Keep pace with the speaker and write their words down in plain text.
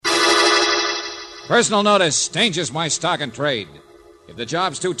Personal notice, Danger's my stock and trade. If the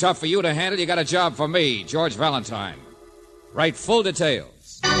job's too tough for you to handle, you got a job for me, George Valentine. Write full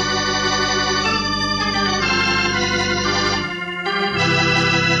details.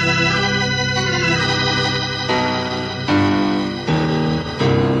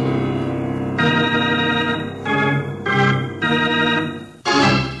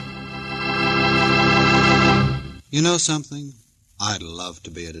 You know something? I'd love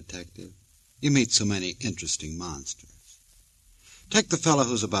to be a detective. You meet so many interesting monsters. Take the fellow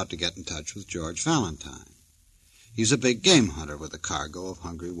who's about to get in touch with George Valentine. He's a big game hunter with a cargo of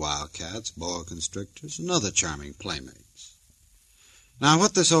hungry wildcats, boa constrictors, and other charming playmates. Now,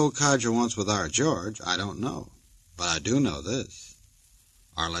 what this old codger wants with our George, I don't know. But I do know this.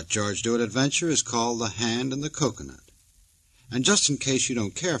 Our Let George Do It adventure is called The Hand in the Coconut. And just in case you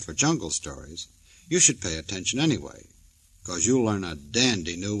don't care for jungle stories, you should pay attention anyway, because you'll learn a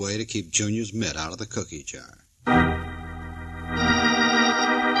dandy new way to keep Junior's mitt out of the cookie jar.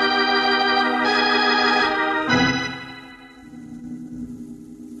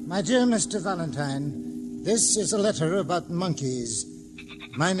 My dear Mr. Valentine, this is a letter about monkeys.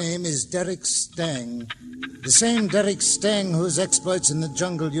 My name is Derek Stang, the same Derek Stang whose exploits in the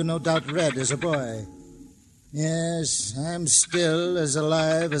jungle you no doubt read as a boy. Yes, I'm still as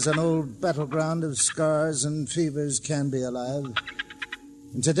alive as an old battleground of scars and fevers can be alive.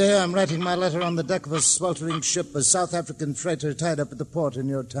 And today I'm writing my letter on the deck of a sweltering ship, a South African freighter tied up at the port in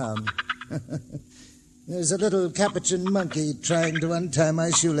your town. There's a little capuchin monkey trying to untie my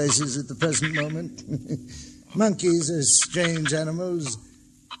shoelaces at the present moment. Monkeys are strange animals.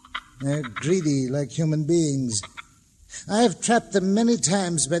 They're greedy like human beings. I have trapped them many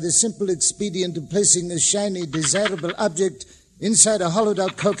times by the simple expedient of placing a shiny, desirable object inside a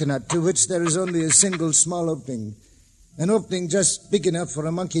hollowed-out coconut to which there is only a single small opening. An opening just big enough for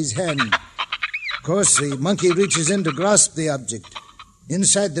a monkey's hand. Of course, the monkey reaches in to grasp the object.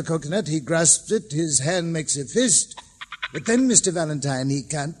 Inside the coconut, he grasps it, his hand makes a fist. But then, Mr. Valentine, he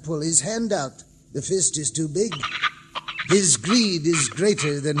can't pull his hand out. The fist is too big. His greed is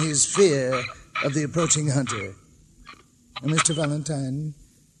greater than his fear of the approaching hunter. Mr. Valentine,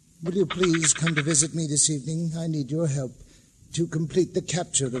 will you please come to visit me this evening? I need your help to complete the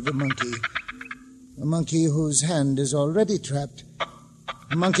capture of a monkey. A monkey whose hand is already trapped.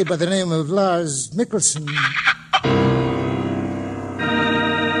 A monkey by the name of Lars Mikkelsen.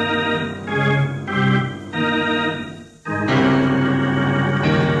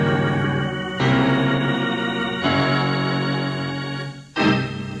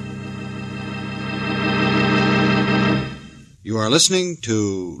 You are listening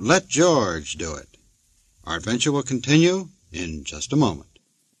to Let George Do It. Our adventure will continue in just a moment.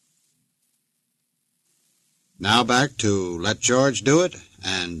 Now back to Let George Do It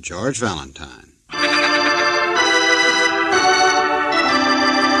and George Valentine.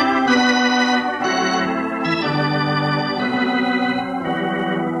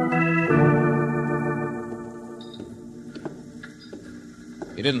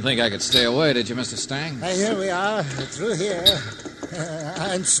 You didn't think I could stay away, did you, Mr. Stang? Here we are, through here.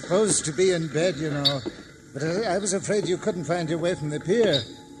 I'm supposed to be in bed, you know. But I was afraid you couldn't find your way from the pier.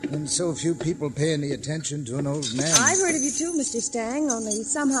 And so few people pay any attention to an old man. I've heard of you too, Mr. Stang, only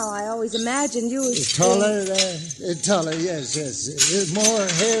somehow I always imagined you as... Taller, yes. More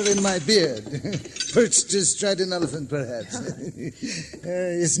hair in my beard. Perched astride an elephant, perhaps.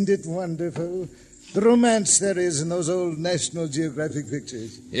 Isn't it wonderful? The romance there is in those old National Geographic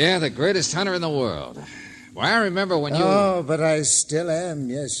pictures. Yeah, the greatest hunter in the world. Why, I remember when you... Oh, but I still am.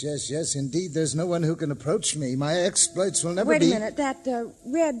 Yes. Indeed, there's no one who can approach me. My exploits will never be... Wait a minute. That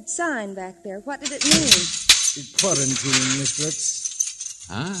red sign back there, what did it mean? Quarantine, Miss Brooks.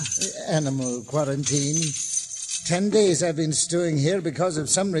 Ah? Animal quarantine. 10 days I've been stewing here because of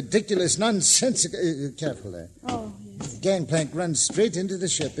some ridiculous nonsensical... careful there. Oh, yes. The gangplank runs straight into the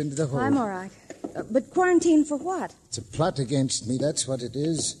ship, into the hold. I'm all right. But quarantine for what? It's a plot against me, that's what it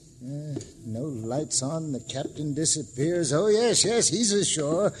is. No lights on, the captain disappears. Oh, yes, he's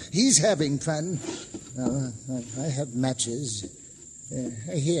ashore. He's having fun. I have matches.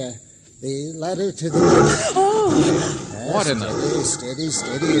 Here, the ladder to the... Oh! What in the... Steady,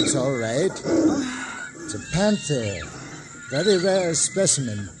 it's all right. It's a panther. Very rare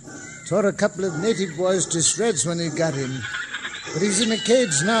specimen. Tore a couple of native boys to shreds when he got him. But he's in a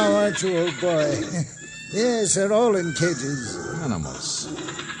cage now, aren't you, old boy? Yes, they're all in cages. Animals.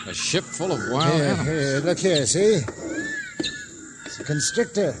 A ship full of wild animals. Here, look here, see? It's a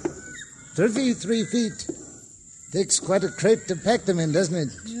constrictor. 33 feet. Takes quite a crate to pack them in, doesn't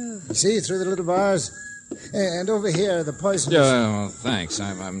it? Yeah. You see, through the little bars? And over here, the poisonous... Yeah, well, thanks.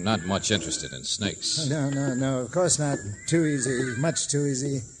 I'm not much interested in snakes. No, of course not. Too easy, much too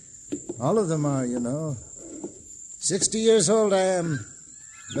easy. All of them are, 60 years old I am,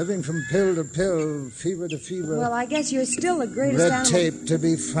 living from pill to pill, fever to fever. Well, I guess you're still the greatest Red animal... tape, to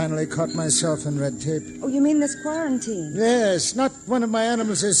be finally caught myself in red tape. Oh, you mean this quarantine? Yes, not one of my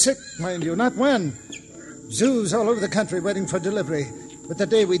animals is sick, mind you, not one. Zoos all over the country waiting for delivery. But the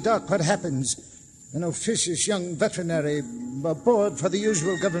day we dock, what happens? An officious young veterinary aboard for the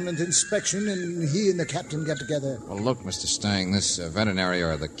usual government inspection, and he and the captain get together. Well, look, Mr. Stang, this veterinary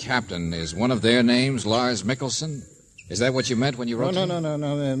or the captain, is one of their names Lars Mikkelsen? Is that what you meant when you wrote No.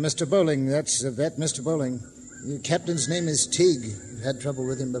 Mr. Bowling, that's the vet, Mr. Bowling. The captain's name is Teague. You've had trouble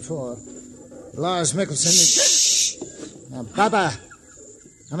with him before. Lars Mikkelsen is... Now, Baba,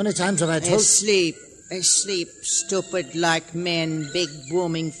 how many times have I told... Asleep, stupid like men, big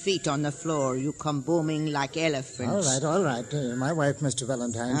booming feet on the floor. You come booming like elephants. All right. My wife, Mr.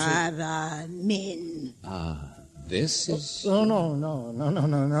 Valentine. Men. This is... Oh,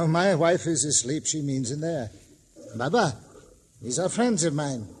 no. My wife is asleep. She means in there. Baba, these are friends of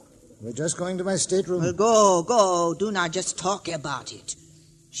mine. We're just going to my stateroom. Well, go. Do not just talk about it.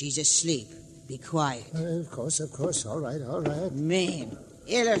 She's asleep. Be quiet. Of course. All right. Man,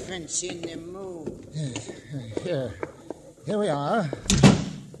 elephants in the mood. Here we are.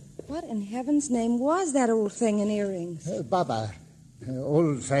 What in heaven's name was that old thing in earrings? Baba.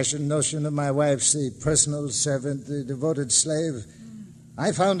 Old-fashioned notion of my wife's the personal servant, the devoted slave.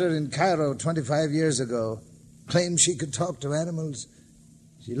 I found her in Cairo 25 years ago. Claimed she could talk to animals.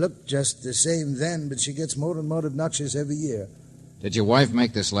 She looked just the same then, but she gets more and more obnoxious every year. Did your wife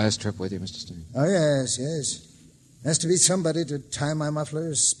make this last trip with you, Mr. Stang? Oh, yes. Has to be somebody to tie my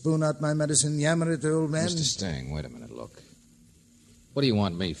muffler, spoon out my medicine, yammer at the old man. Mr. Stang, wait a minute, look. What do you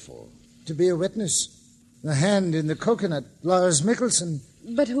want me for? To be a witness. The hand in the coconut, Lars Mikkelsen.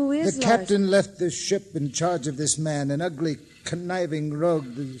 But who is The Lars? captain left the ship in charge of this man, an ugly, conniving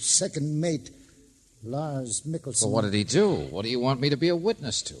rogue, the second mate, Lars Mikkelsen. Well, what did he do? What do you want me to be a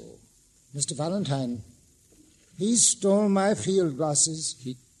witness to? Mr. Valentine, he stole my field glasses.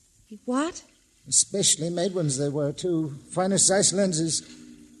 What? Especially made ones they were, too. Finest Zeiss lenses.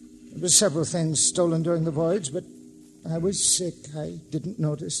 There were several things stolen during the voyage, but I was sick. I didn't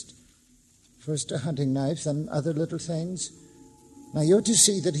notice. First a hunting knife, then other little things. Now you're to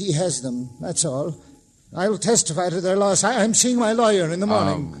see that he has them, that's all. I'll testify to their loss. I'm seeing my lawyer in the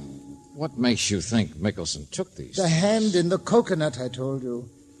morning. What makes you think Mikkelsen took these? The hand in the coconut, I told you.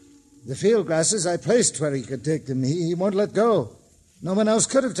 The field glasses I placed where he could take them. He won't let go. No one else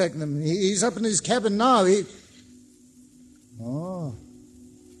could have taken them. He's up in his cabin now. Oh,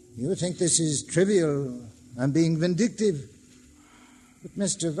 you think this is trivial. I'm being vindictive. But,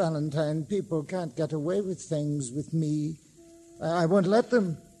 Mr. Valentine, people can't get away with things with me. I won't let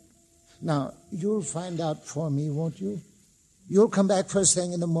them. Now, you'll find out for me, won't you? You'll come back first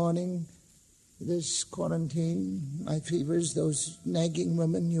thing in the morning. This quarantine, my fevers, those nagging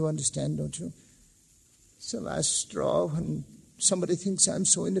women, you understand, don't you? It's the last straw when somebody thinks I'm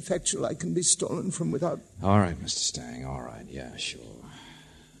so ineffectual I can be stolen from without... All right, Mr. Stang, all right. Yeah, sure.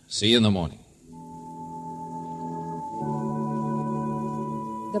 See you in the morning.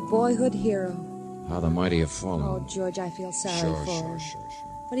 The boyhood hero. How the mighty have fallen. Oh, George, I feel sorry Sure. for him.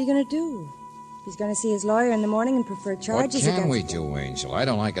 What are you going to do? He's going to see his lawyer in the morning and prefer charges What can against we him. do, Angel? I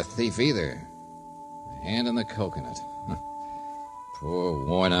don't like a thief either. A hand in the coconut. Poor,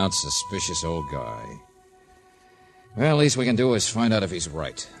 worn-out, suspicious old guy. Well, least we can do is find out if he's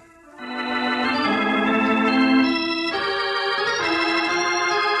right.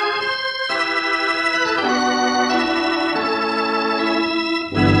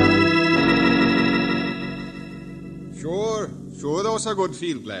 Sure, those are good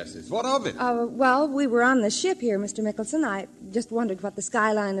field glasses. What of it? Well, we were on the ship here, Mr. Mikkelsen. I just wondered what the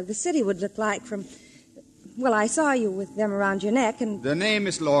skyline of the city would look like from... Well, I saw you with them around your neck, and... The name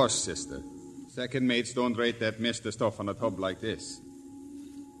is Lars, sister. Second mates don't rate that mister stuff on a tub like this.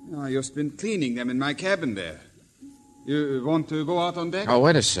 I just been cleaning them in my cabin there. You want to go out on deck? Oh,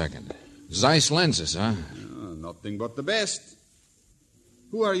 wait a second. Zeiss lenses, huh? Nothing but the best.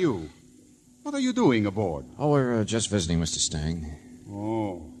 Who are you? What are you doing aboard? Oh, we're just visiting Mr. Stang.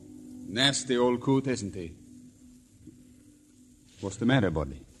 Oh, nasty old coot, isn't he? What's the matter,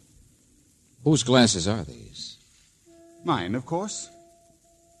 buddy? Whose glasses are these? Mine, of course.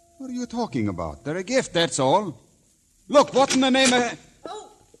 What are you talking about? They're a gift, that's all. Look, what in the name of...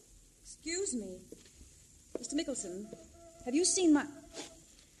 Oh, excuse me. Mr. Mikkelsen, have you seen my...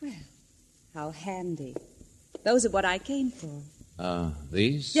 Well, how handy. Those are what I came for.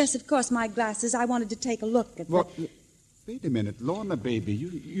 These? Yes, of course, my glasses. I wanted to take a look at What? Wait a minute, Lorna, baby.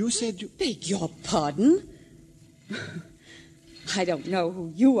 You said you... Beg your pardon? I don't know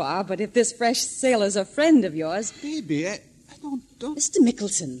who you are, but if this fresh sailor's a friend of yours... Baby, I don't... Mr.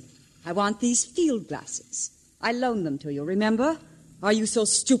 Mickelson, I want these field glasses. I loaned them to you, remember? Are you so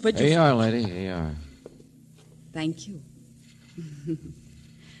stupid Here you are, lady. Here you are. Thank you.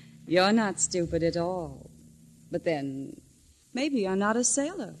 You're not stupid at all. But then, maybe you're not a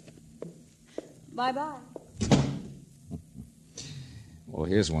sailor. Bye-bye. Well,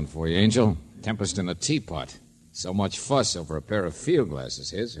 here's one for you, Angel. Tempest in a teapot. So much fuss over a pair of field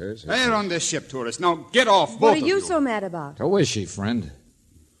glasses. Here's. They're on this ship, tourist. Now, get off, both What are of you so mad about? Who is she, friend?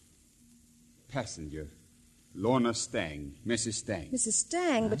 Passenger. Lorna Stang. Mrs. Stang. Mrs.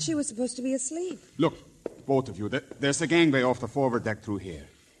 Stang, but she was supposed to be asleep. Look, both of you, there's the gangway off the forward deck through here.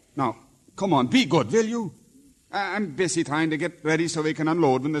 Now, come on, be good, will you? I'm busy trying to get ready so we can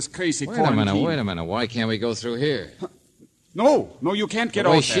unload when this crazy Wait quarantine... a minute. Why can't we go through here? No, you can't get the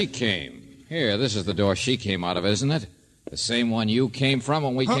way out she there. came. Here, this is the door she came out of, isn't it? The same one you came from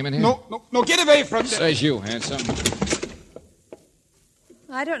when we came in here? No, get away from there. Says you, handsome.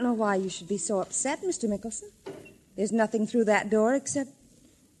 I don't know why you should be so upset, Mr. Mickelson. There's nothing through that door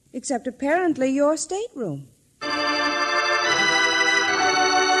except apparently your stateroom.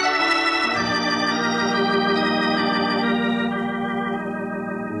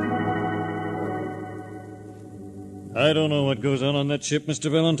 I don't know what goes on that ship, Mr.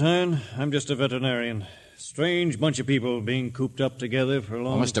 Valentine. I'm just a veterinarian. Strange bunch of people being cooped up together for a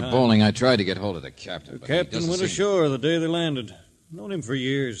long Mr. time. Bowling, I tried to get hold of the captain. The but he captain doesn't went seem- ashore the day they landed. Known him for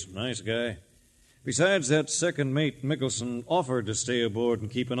years. Nice guy. Besides, that second mate, Mickelson, offered to stay aboard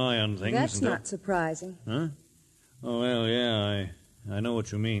and keep an eye on things. That's not surprising. Huh? Oh, well, yeah, I know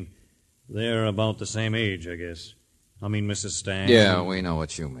what you mean. They're about the same age, I guess. I mean, Mrs. Stang. Yeah, we know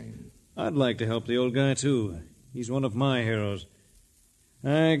what you mean. I'd like to help the old guy, too. He's one of my heroes.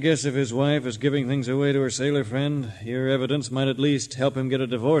 I guess if his wife is giving things away to her sailor friend, your evidence might at least help him get a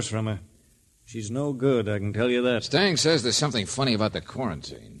divorce from her. She's no good, I can tell you that. Stang says there's something funny about the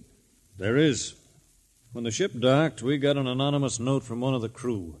quarantine. There is. When the ship docked, we got an anonymous note from one of the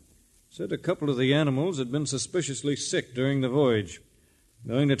crew. Said a couple of the animals had been suspiciously sick during the voyage.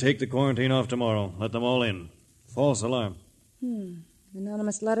 Going to take the quarantine off tomorrow. Let them all in. False alarm.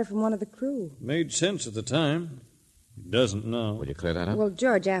 Anonymous letter from one of the crew. Made sense at the time. It doesn't now. Would you clear that up? Well,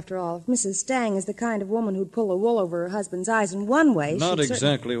 George, after all, if Mrs. Stang is the kind of woman who'd pull the wool over her husband's eyes in one way, Not she'd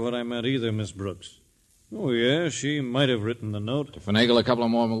exactly what I meant either, Miss Brooks. Oh, yeah, she might have written the note. To finagle a couple of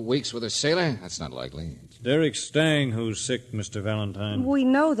more weeks with a sailor? That's not likely. It's Derek Stang who's sick, Mr. Valentine. We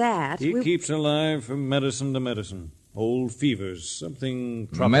know that. He keeps alive from medicine to medicine. Old fevers, something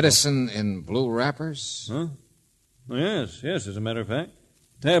tropical. Medicine in blue wrappers? Huh? Oh, yes, as a matter of fact.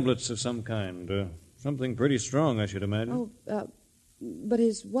 Tablets of some kind. Something pretty strong, I should imagine. But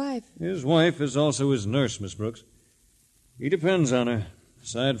his wife... His wife is also his nurse, Miss Brooks. He depends on her.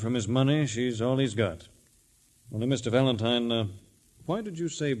 Aside from his money, she's all he's got. Only, Mr. Valentine, why did you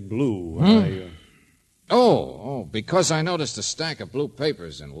say blue? Because I noticed a stack of blue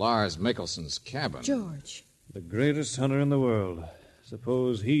papers in Lars Mickelson's cabin. George. The greatest hunter in the world.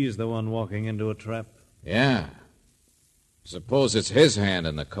 Suppose he's the one walking into a trap. Yeah. Suppose it's his hand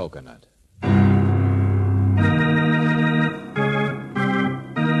in the coconut.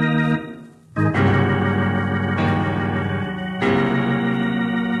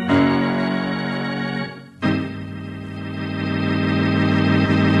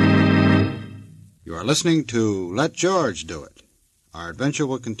 You are listening to Let George Do It. Our adventure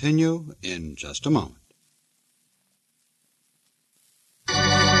will continue in just a moment.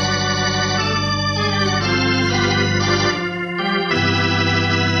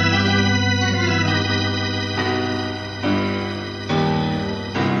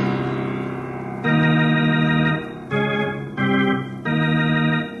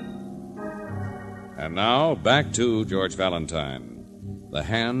 And now, back to George Valentine. The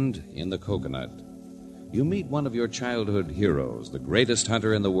Hand in the Coconut. You meet one of your childhood heroes, the greatest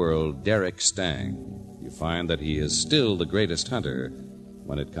hunter in the world, Derek Stang. You find that he is still the greatest hunter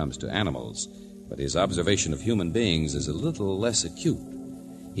when it comes to animals, but his observation of human beings is a little less acute.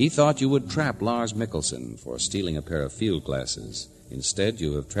 He thought you would trap Lars Mickelson for stealing a pair of field glasses. Instead,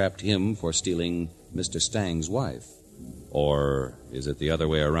 you have trapped him for stealing Mr. Stang's wife. Or is it the other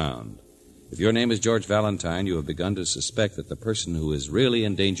way around? If your name is George Valentine, you have begun to suspect that the person who is really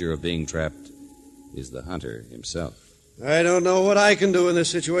in danger of being trapped is the hunter himself. I don't know what I can do in this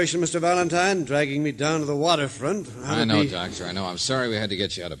situation, Mr. Valentine, dragging me down to the waterfront. I know, Doctor, I know. I'm sorry we had to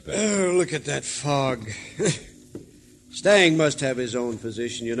get you out of bed. Oh, look at that fog. Stang must have his own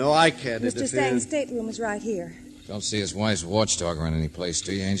physician, you know. I can't Mr. interfere. Stang's stateroom is right here. Don't see his wife's watchdog around any place,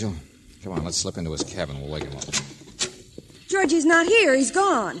 do you, Angel? Come on, let's slip into his cabin. We'll wake him up. Georgie's not here. He's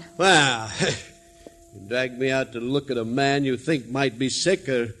gone. Well, you dragged me out to look at a man you think might be sick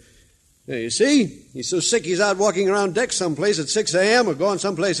or... Yeah, you see? He's so sick he's out walking around deck someplace at 6 a.m. or going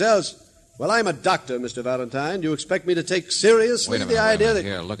someplace else. Well, I'm a doctor, Mr. Valentine. Do you expect me to take seriously Wait a minute, the idea that...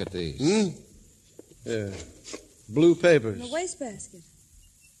 Here, look at these. Yeah. Blue papers. In the wastebasket.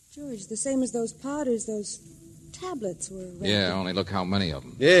 George, the same as those powders, those tablets were... Yeah, only look how many of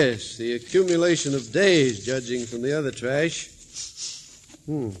them. Yes, the accumulation of days, judging from the other trash.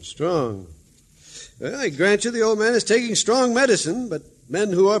 Strong. Well, I grant you the old man is taking strong medicine, but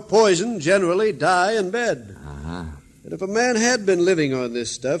men who are poisoned generally die in bed. Uh-huh. And if a man had been living on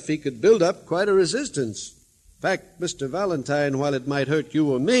this stuff, he could build up quite a resistance. In fact, Mr. Valentine, while it might hurt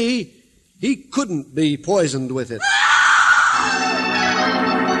you or me, he couldn't be poisoned with it.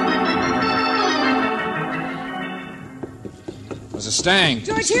 Mrs. Stang.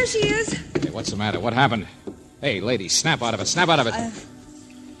 George, here she is. Hey, what's the matter? What happened? Hey, lady, snap out of it. Snap out of it.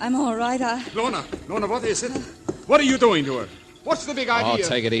 I'm all right. Lorna, what is it? What are you doing to her? What's the big idea? Oh,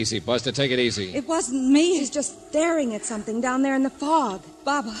 take it easy, Buster. Take it easy. It wasn't me. She's just staring at something down there in the fog.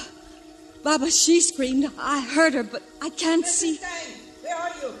 Baba, she screamed. I heard her, but I can't see. Stang, where are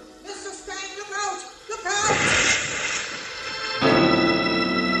you? Mr. Stang, look out! Look out!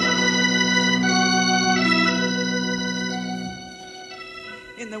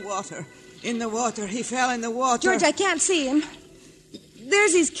 In the water. He fell in the water. George, I can't see him.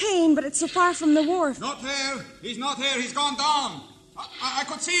 There's his cane, but it's so far from the wharf. Not there. He's not here. He's gone down. I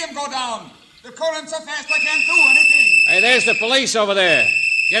could see him go down. The current's so fast I can't do anything. Hey, there's the police over there.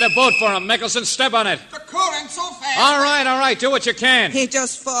 Get a boat for him, Mickelson. Step on it. The current's so fast. All right. Do what you can. He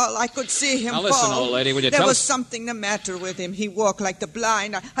just fall. I could see him Now listen, fall. old lady, will you there tell was us? something the matter with him. He walked like the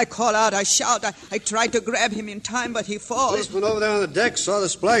blind. I call out, I shout. I tried to grab him in time, but he falls. Policeman over there on the deck saw the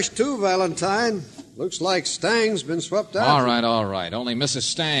splash too, Valentine. Looks like Stang's been swept out. All right. Only Mrs.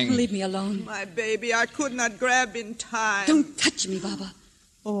 Stang. Leave me alone. My baby, I could not grab in time. Don't touch me, Baba.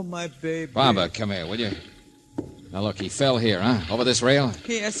 Oh, my baby. Baba, come here, will you? Now, look, he fell here, huh? Over this rail?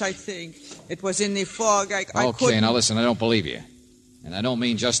 Yes, I think. It was in the fog. I Okay, couldn't... now listen, I don't believe you. And I don't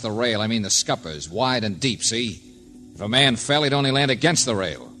mean just the rail. I mean the scuppers, wide and deep, see? If a man fell, he'd only land against the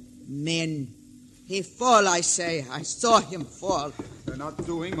rail. Men. He fall, I say. I saw him fall. They're not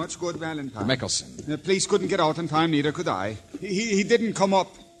doing much good, Valentine. Mickelson. The police couldn't get out in time, neither could I. He didn't come up.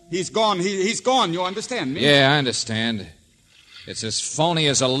 He's gone. He's gone, you understand me? Yeah, I understand. It's as phony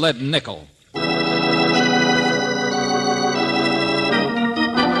as a lead nickel.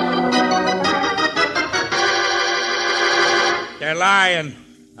 They're lying.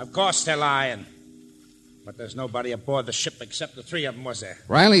 Of course they're lying. But there's nobody aboard the ship except the three of them, was there?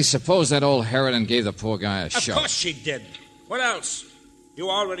 Riley, suppose that old Harridan gave the poor guy a Of shot. course she did. What else? You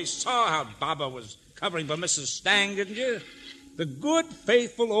already saw how Baba was covering for Mrs. Stang, didn't you? The good,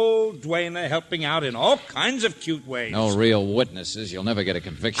 faithful old duenna helping out in all kinds of cute ways. No real witnesses. You'll never get a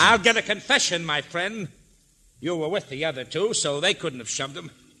conviction. I'll get a confession, my friend. You were with the other two, so they couldn't have shoved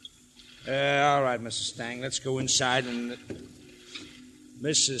him. All right, Mrs. Stang, let's go inside and...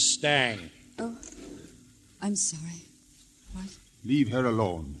 Mrs. Stang. Oh, I'm sorry. What? Leave her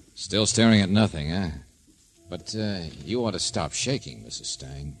alone. Still staring at nothing, huh? But you ought to stop shaking, Mrs.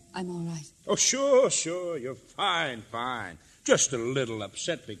 Stang. I'm all right. Oh, sure. You're fine. Just a little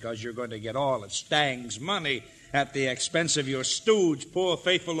upset because you're going to get all of Stang's money at the expense of your stooge, poor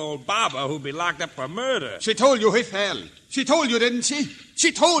faithful old Baba, who'll be locked up for murder. She told you he fell. She told you, didn't she?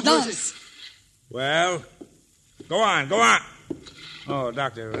 She told you. Nonsense. Well, go on. Oh,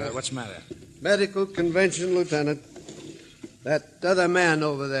 Doctor, what's the matter? Medical convention, Lieutenant. That other man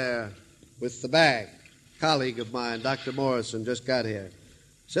over there with the bag, colleague of mine, Dr. Morrison, just got here.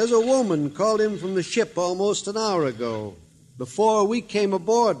 Says a woman called him from the ship almost an hour ago. Before we came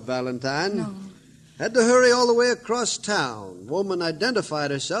aboard, Valentine. No. Had to hurry all the way across town. Woman identified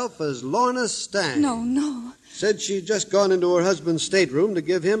herself as Lorna Stang. No. Said she'd just gone into her husband's stateroom to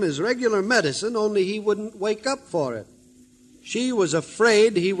give him his regular medicine, only he wouldn't wake up for it. She was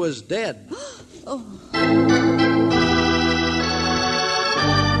afraid he was dead. Oh.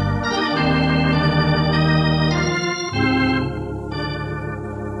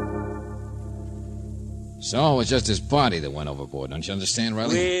 So it was just his body that went overboard. Don't you understand,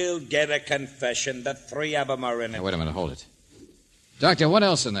 Riley? We'll get a confession. The three of them are in it. Now, wait a minute, hold it. Doctor, what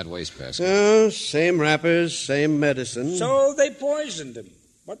else in that wastebasket? Same wrappers, same medicine. So they poisoned him.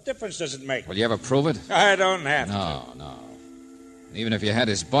 What difference does it make? Will you ever prove it? I don't have to. No. Even if you had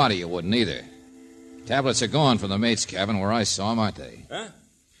his body, you wouldn't either. Tablets are gone from the mate's cabin where I saw them, aren't they? Huh?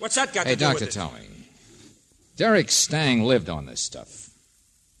 What's that got Hey, to do Doctor, with it? tell me. Derek Stang lived on this stuff.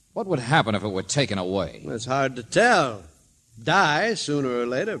 What would happen if it were taken away? It's hard to tell. Die sooner or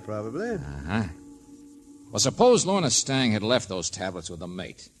later, probably. Uh-huh. Well, suppose Lorna Stang had left those tablets with the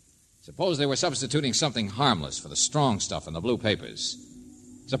mate. Suppose they were substituting something harmless for the strong stuff in the blue papers.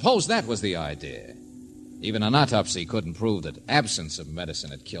 Suppose that was the idea. Even an autopsy couldn't prove that absence of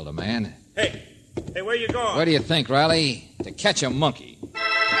medicine had killed a man. Hey, where you going? Where do you think, Riley? To catch a monkey.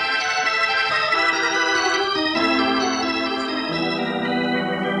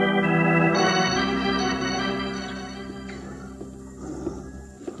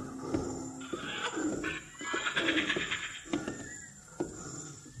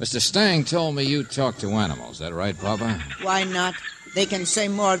 Mr. Stang told me you talk to animals. Is that right, Papa? Why not? They can say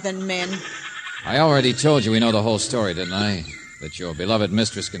more than men. I already told you we know the whole story, didn't I? That your beloved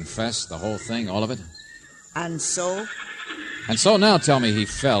mistress confessed, the whole thing, all of it? And so? And so now tell me he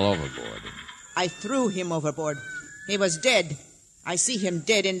fell overboard. I threw him overboard. He was dead. I see him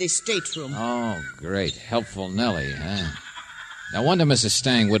dead in the stateroom. Oh, great. Helpful Nellie, huh? No wonder Mrs.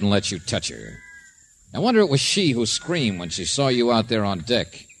 Stang wouldn't let you touch her. No wonder it was she who screamed when she saw you out there on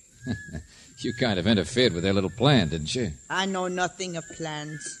deck. You kind of interfered with their little plan, didn't you? I know nothing of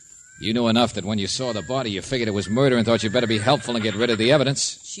plans. You knew enough that when you saw the body, you figured it was murder and thought you'd better be helpful and get rid of the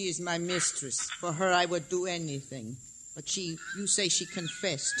evidence. She is my mistress. For her, I would do anything. But you say she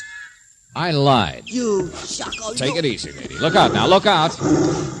confessed. I lied. You shuckle. Take it easy, lady. Look out now, look out.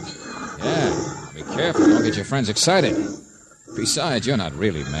 Yeah, be careful. Don't get your friends excited. Besides, you're not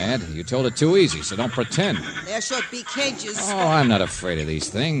really mad. You told it too easy, so don't pretend. There should be cages. Oh, I'm not afraid of these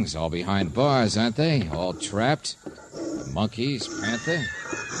things. All behind bars, aren't they? All trapped. The monkeys, panther.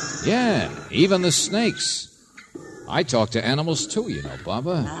 Yeah, even the snakes. I talk to animals too, you know,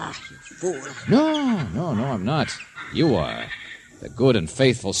 Barbara. Ah, you fool. No, I'm not. You are. The good and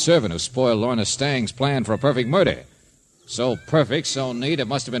faithful servant who spoiled Lorna Stang's plan for a perfect murder. So perfect, so neat, it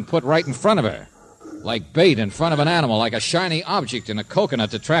must have been put right in front of her. Like bait in front of an animal, like a shiny object in a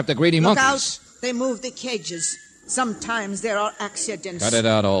coconut to trap the greedy Look monkeys. out. They move the cages. Sometimes there are accidents. Cut it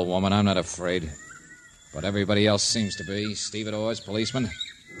out, old woman. I'm not afraid. But everybody else seems to be. Stevedores, policemen.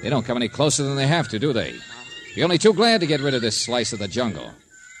 They don't come any closer than they have to, do they? Be only too glad to get rid of this slice of the jungle.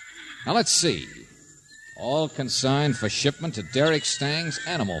 Now, let's see. All consigned for shipment to Derek Stang's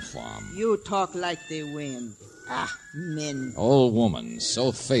animal farm. You talk like the wind. Ah, men. Old woman,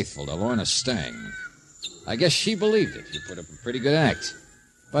 so faithful to Lorna Stang. I guess she believed it. You put up a pretty good act.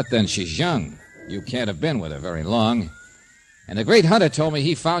 But then she's young. You can't have been with her very long. And the great hunter told me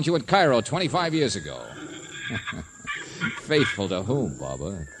he found you at Cairo 25 years ago. Faithful to whom,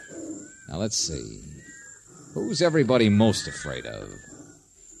 Barbara? Now, let's see. Who's everybody most afraid of?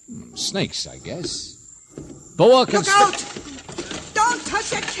 Snakes, I guess. Boa Look out! Don't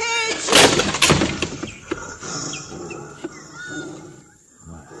touch a cage!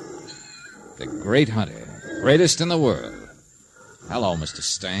 The great hunter. Greatest in the world. Hello, Mr.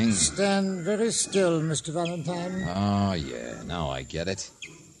 Stang. Stand very still, Mr. Valentine. Oh, yeah. Now I get it.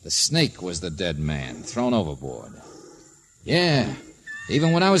 The snake was the dead man, thrown overboard. Yeah.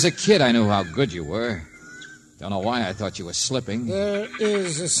 Even when I was a kid, I knew how good you were. Don't know why I thought you were slipping. There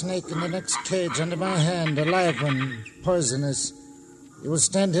is a snake in the next cage under my hand, a live one, poisonous. You will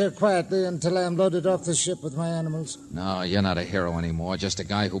stand here quietly until I am loaded off the ship with my animals. No, you're not a hero anymore, just a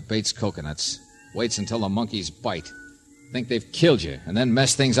guy who baits coconuts. Waits until the monkeys bite. Think they've killed you, and then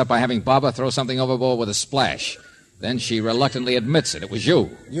mess things up by having Barbara throw something overboard with a splash. Then she reluctantly admits it was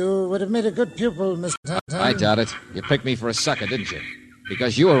you. You would have made a good pupil, Mr. Valentine. I doubt it. You picked me for a sucker, didn't you?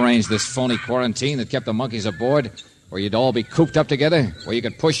 Because you arranged this phony quarantine that kept the monkeys aboard, where you'd all be cooped up together, where you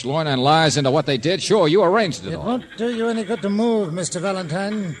could push Lorna and Lars into what they did. Sure, you arranged it all. It won't do you any good to move, Mr.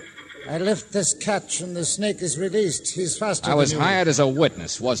 Valentine. I lift this catch and the snake is released. He's faster I was than you. hired as a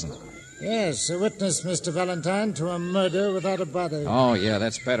witness, wasn't I? Yes, a witness, Mr. Valentine, to a murder without a body. Oh, yeah,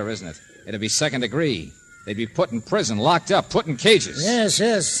 that's better, isn't it? It'd be second degree. They'd be put in prison, locked up, put in cages.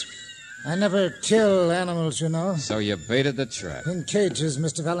 Yes. I never kill animals, you know. So you baited the trap. In cages,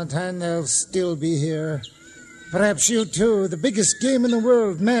 Mr. Valentine, they'll still be here. Perhaps you, too. The biggest game in the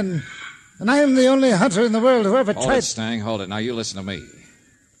world, men. And I am the only hunter in the world who ever Hold tried... it, Stang, hold it. Now, you listen to me.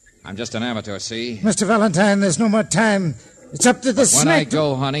 I'm just an amateur, see? Mr. Valentine, there's no more time. It's up to the snake. When I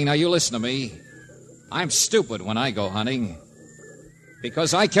go hunting, now you listen to me. I'm stupid when I go hunting.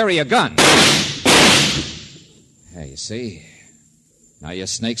 Because I carry a gun. Hey, you see? Now your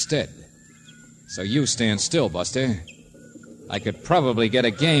snake's dead. So you stand still, Buster. I could probably get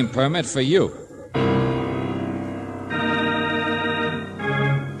a game permit for you.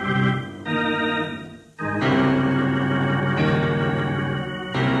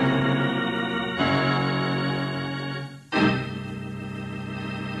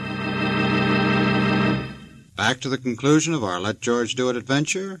 Back to the conclusion of our Let George Do It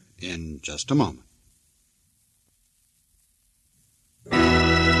adventure in just a moment.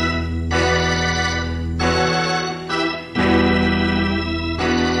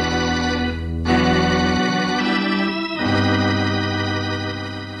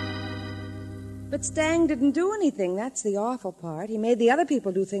 But Stang didn't do anything. That's the awful part. He made the other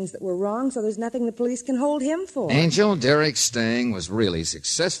people do things that were wrong, so there's nothing the police can hold him for. Angel, Derek Stang was really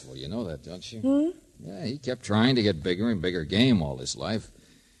successful. You know that, don't you? Yeah, he kept trying to get bigger and bigger game all his life.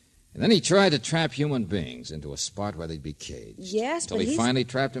 And then he tried to trap human beings into a spot where they'd be caged. Yes, Until he finally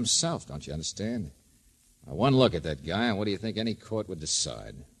trapped himself, don't you understand? Now, one look at that guy, and what do you think any court would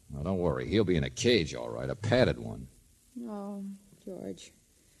decide? Well, don't worry. He'll be in a cage, all right, a padded one. Oh, George.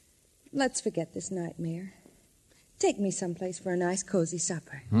 Let's forget this nightmare. Take me someplace for a nice, cozy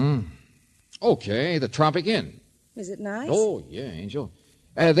supper. Okay, the Tropic Inn. Is it nice? Oh, yeah, Angel.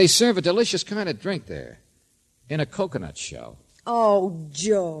 They serve a delicious kind of drink there. In a coconut shell. Oh,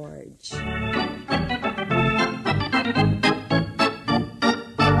 George.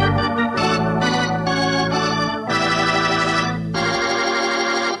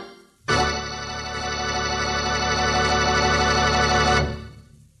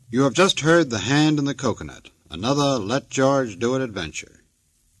 You have just heard The Hand in the Coconut, another Let George Do It adventure.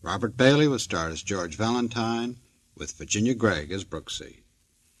 Robert Bailey was starred as George Valentine, with Virginia Gregg as Brooksy.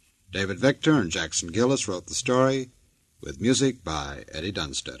 David Victor and Jackson Gillis wrote the story, with music by Eddie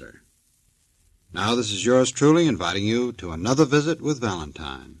Dunstetter. Now this is yours truly inviting you to another visit with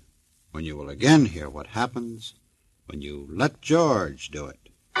Valentine, when you will again hear what happens when you let George do it.